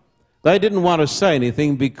writing. They didn't want to say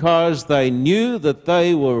anything because they knew that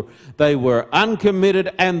they were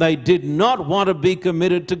uncommitted and they did not want to be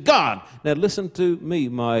committed to God. Now listen to me,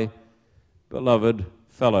 my beloved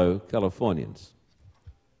fellow Californians.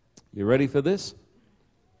 You ready for this?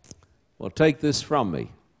 Well, take this from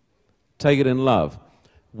me. Take it in love.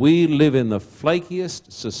 We live in the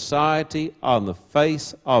flakiest society on the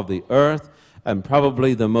face of the earth, and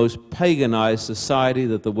probably the most paganized society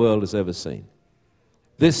that the world has ever seen.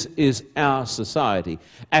 This is our society.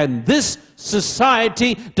 And this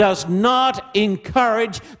society does not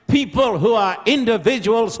encourage people who are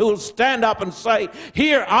individuals who will stand up and say,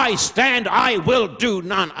 "Here I stand, I will do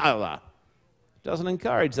none other." It doesn't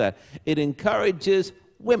encourage that. It encourages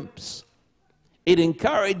wimps. It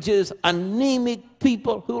encourages anemic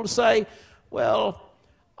people who will say, "Well,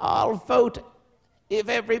 I'll vote if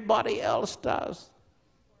everybody else does."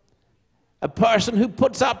 A person who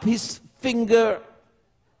puts up his finger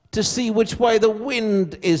to see which way the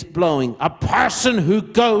wind is blowing. A person who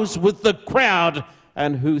goes with the crowd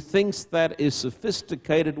and who thinks that is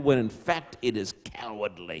sophisticated when in fact it is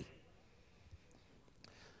cowardly.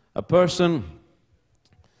 A person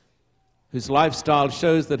whose lifestyle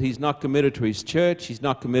shows that he's not committed to his church, he's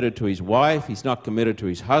not committed to his wife, he's not committed to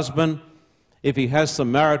his husband. If he has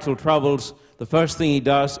some marital troubles, the first thing he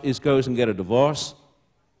does is goes and get a divorce.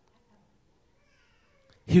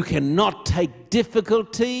 Who cannot take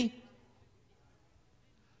difficulty,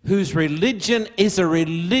 whose religion is a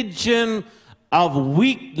religion of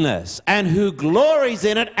weakness, and who glories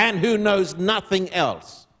in it, and who knows nothing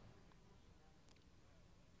else.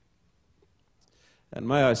 And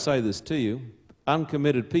may I say this to you,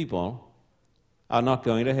 uncommitted people are not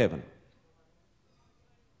going to heaven.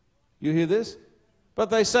 You hear this? But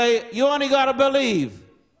they say, you only got to believe.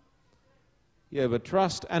 Yeah, but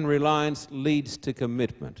trust and reliance leads to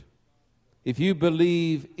commitment. If you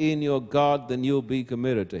believe in your God, then you'll be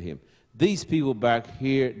committed to Him. These people back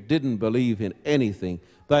here didn't believe in anything.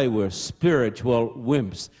 They were spiritual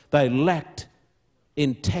wimps. They lacked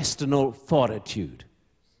intestinal fortitude.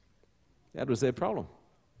 That was their problem.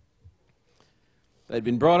 They'd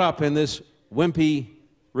been brought up in this wimpy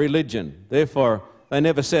religion. Therefore, they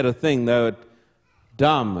never said a thing. They were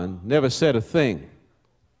dumb and never said a thing.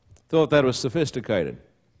 Thought that was sophisticated.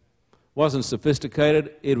 Wasn't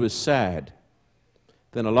sophisticated, it was sad.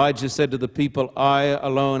 Then Elijah said to the people, I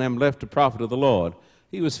alone am left a prophet of the Lord.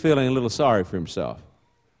 He was feeling a little sorry for himself.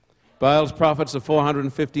 Baal's prophets are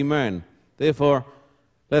 450 men. Therefore,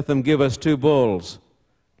 let them give us 2 bulls.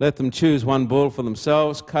 Let them choose 1 bull for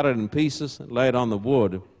themselves, cut it in pieces, and lay it on the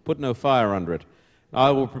wood. Put no fire under it.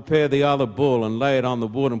 I will prepare the other bull and lay it on the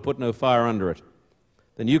wood and put no fire under it.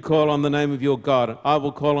 Then you call on the name of your God. I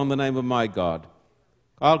will call on the name of my God.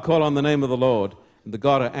 I'll call on the name of the Lord, and the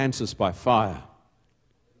God who answers by fire.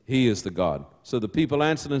 He is the God. So the people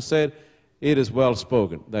answered and said, it is well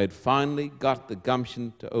spoken. They'd finally got the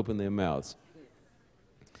gumption to open their mouths.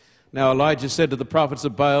 Now Elijah said to the prophets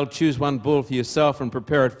of Baal, choose 1 bull for yourself and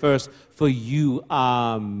prepare it first, for you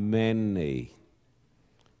are many.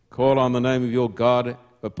 Call on the name of your God,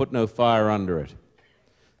 but put no fire under it.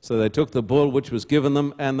 So they took the bull which was given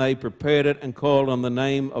them, and they prepared it and called on the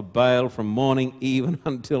name of Baal from morning even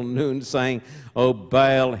until noon, saying, O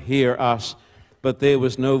Baal, hear us. But there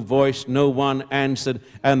was no voice, no one answered,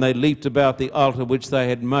 and they leaped about the altar which they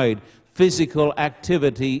had made. Physical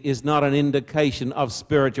activity is not an indication of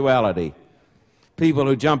spirituality. People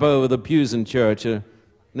who jump over the pews in church are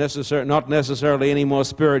not necessarily any more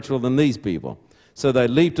spiritual than these people. So they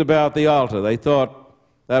leaped about the altar. They thought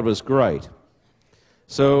that was great.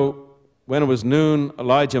 So when it was noon,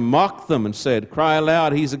 Elijah mocked them and said, cry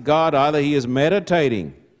aloud, he's a god. Either he is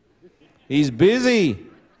meditating, he's busy,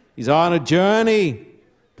 he's on a journey,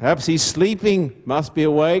 perhaps he's sleeping, must be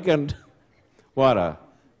awake. And what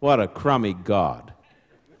a crummy God.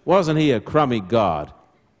 Wasn't he a crummy God?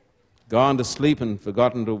 Gone to sleep and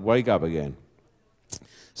forgotten to wake up again.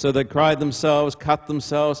 So they cried themselves, cut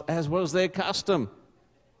themselves, as was their custom,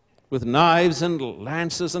 with knives and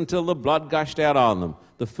lances until the blood gushed out on them,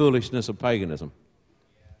 the foolishness of paganism.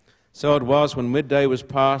 So it was when midday was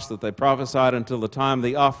past that they prophesied until the time of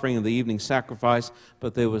the offering of the evening sacrifice,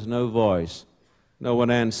 but there was no voice. No one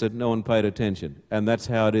answered, no one paid attention. And that's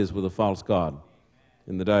how it is with a false god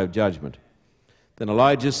in the day of judgment. Then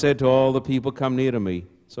Elijah said to all the people, come near to me.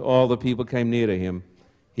 So all the people came near to him.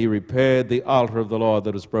 He repaired the altar of the Lord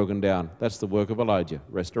that was broken down. That's the work of Elijah,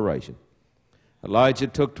 restoration. Elijah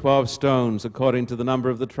took 12 stones, according to the number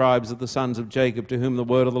of the tribes of the sons of Jacob, to whom the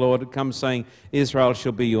word of the Lord had come, saying, Israel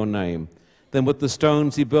shall be your name. Then with the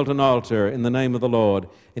stones he built an altar in the name of the Lord,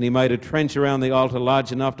 and he made a trench around the altar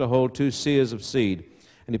large enough to hold 2 seahs of seed.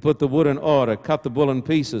 And he put the wood in order, cut the bull in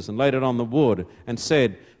pieces, and laid it on the wood, and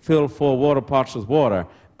said, fill 4 water pots with water,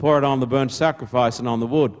 pour it on the burnt sacrifice and on the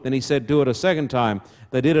wood. Then he said, do it a second time.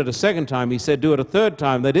 They did it a second time. He said, do it a third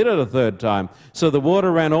time. They did it a third time. So the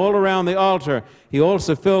water ran all around the altar. He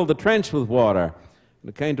also filled the trench with water. And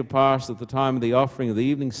it came to pass at the time of the offering of the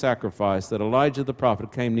evening sacrifice that Elijah the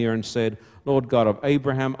prophet came near and said, Lord God of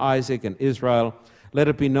Abraham, Isaac, and Israel, let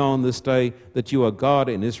it be known this day that you are God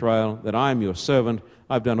in Israel, that I am your servant.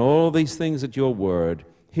 I've done all these things at your word.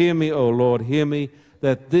 Hear me, O Lord, hear me,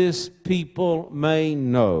 that this people may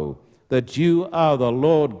know that you are the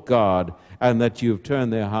Lord God, and that you've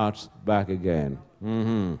turned their hearts back again.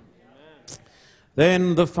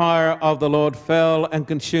 Then the fire of the Lord fell and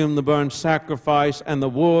consumed the burnt sacrifice, and the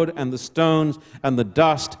wood, and the stones, and the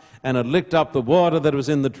dust, and it licked up the water that was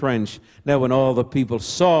in the trench. Now when all the people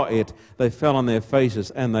saw it, they fell on their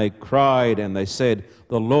faces, and they cried, and they said,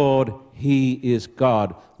 the Lord, He is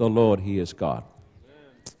God. The Lord, He is God.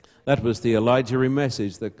 That was the Elijah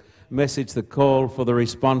message, the call for the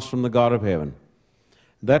response from the God of heaven.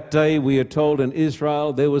 That day, we are told in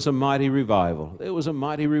Israel, there was a mighty revival. There was a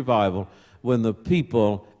mighty revival when the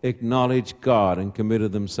people acknowledged God and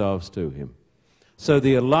committed themselves to Him. So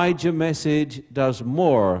the Elijah message does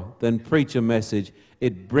more than preach a message.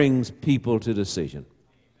 It brings people to decision.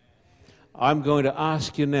 I'm going to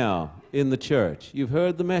ask you now in the church, you've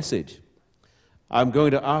heard the message. I'm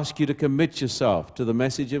going to ask you to commit yourself to the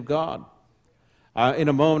message of God. In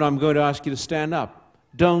a moment, I'm going to ask you to stand up.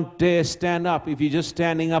 Don't dare stand up if you're just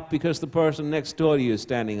standing up because the person next door to you is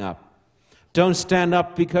standing up. Don't stand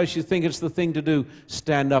up because you think it's the thing to do.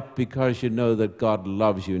 Stand up because you know that God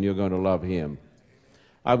loves you and you're going to love Him.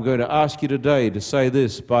 I'm going to ask you today to say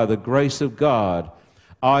this: by the grace of God,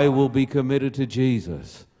 I will be committed to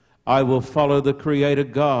Jesus. I will follow the Creator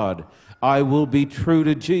God. I will be true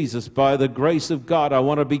to Jesus. By the grace of God, I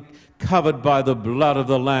want to be covered by the blood of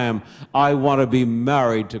the Lamb. I want to be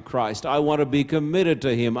married to Christ. I want to be committed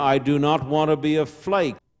to Him. I do not want to be a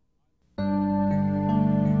flake.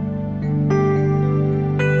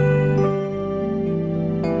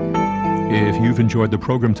 If you've enjoyed the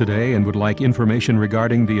program today and would like information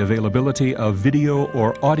regarding the availability of video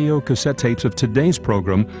or audio cassette tapes of today's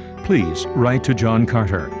program, please write to John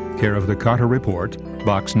Carter, care of the Carter Report,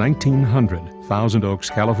 Box 1900, Thousand Oaks,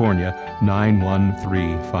 California,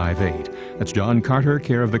 91358. That's John Carter,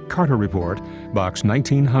 care of the Carter Report, Box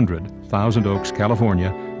 1900, Thousand Oaks,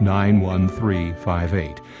 California,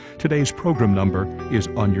 91358. Today's program number is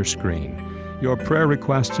on your screen. Your prayer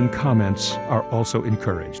requests and comments are also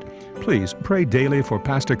encouraged. Please pray daily for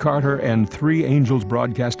Pastor Carter and Three Angels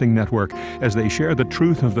Broadcasting Network as they share the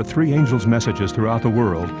truth of the Three Angels' messages throughout the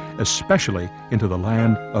world, especially into the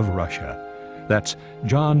land of Russia. That's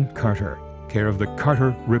John Carter, care of the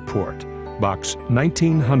Carter Report, Box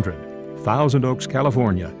 1900, Thousand Oaks,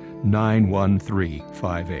 California,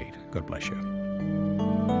 91358. God bless you.